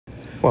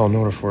Well, in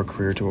order for a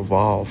career to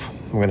evolve,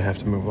 I'm going to have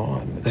to move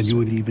on. That you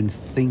would even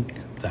think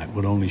that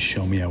would only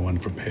show me how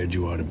unprepared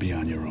you are to be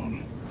on your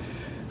own.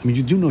 I mean,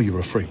 you do know you're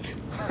a freak.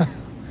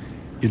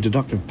 Your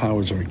deductive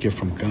powers are a gift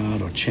from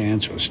God or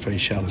chance or a stray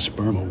shot of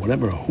sperm or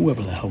whatever, or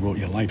whoever the hell wrote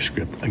your life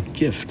script. A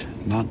gift,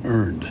 not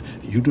earned.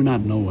 You do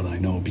not know what I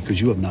know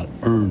because you have not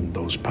earned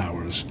those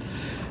powers.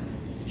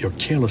 You're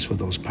careless with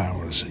those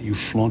powers. You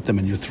flaunt them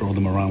and you throw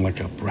them around like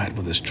a brat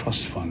with his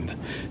trust fund.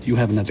 You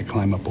haven't had to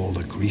climb up all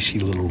the greasy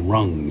little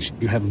rungs.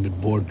 You haven't been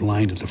bored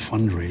blind at the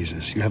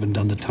fundraisers. You haven't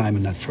done the time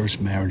in that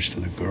first marriage to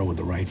the girl with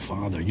the right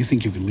father. You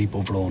think you can leap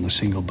over it all in a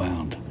single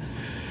bound.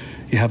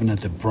 You haven't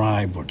had to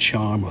bribe or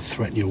charm or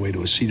threaten your way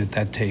to a seat at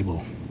that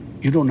table.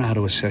 You don't know how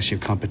to assess your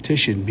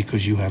competition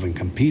because you haven't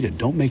competed.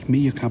 Don't make me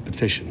your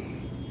competition.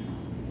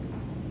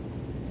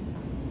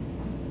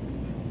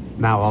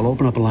 Now, I'll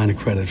open up a line of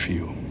credit for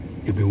you.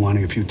 You'll be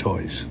wanting a few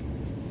toys.